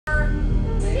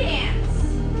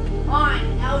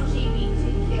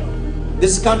LGBTQ.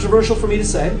 This is controversial for me to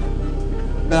say,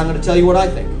 but I'm going to tell you what I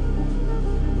think.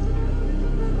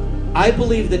 I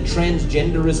believe that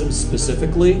transgenderism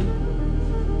specifically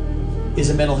is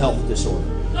a mental health disorder.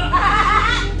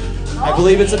 I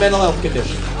believe it's a mental health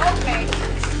condition. Okay.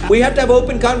 We have to have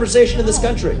open conversation in this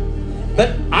country.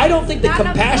 But I don't think the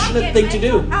compassionate thing to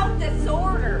do. Mental health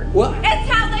disorder. What? It's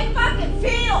how they fucking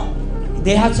feel.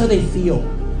 That's how they feel.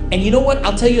 And you know what?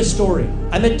 I'll tell you a story.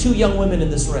 I met two young women in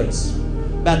this race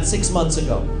about 6 months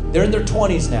ago. They're in their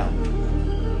 20s now.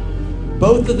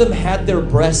 Both of them had their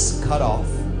breasts cut off.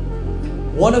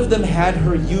 One of them had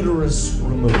her uterus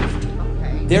removed.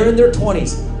 Okay. They're in their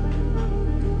 20s.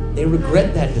 They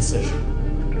regret that decision.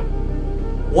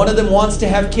 One of them wants to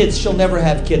have kids. She'll never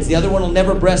have kids. The other one will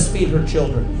never breastfeed her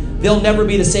children. They'll never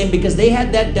be the same because they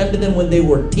had that done to them when they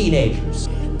were teenagers.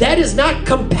 That is not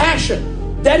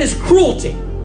compassion. That is cruelty.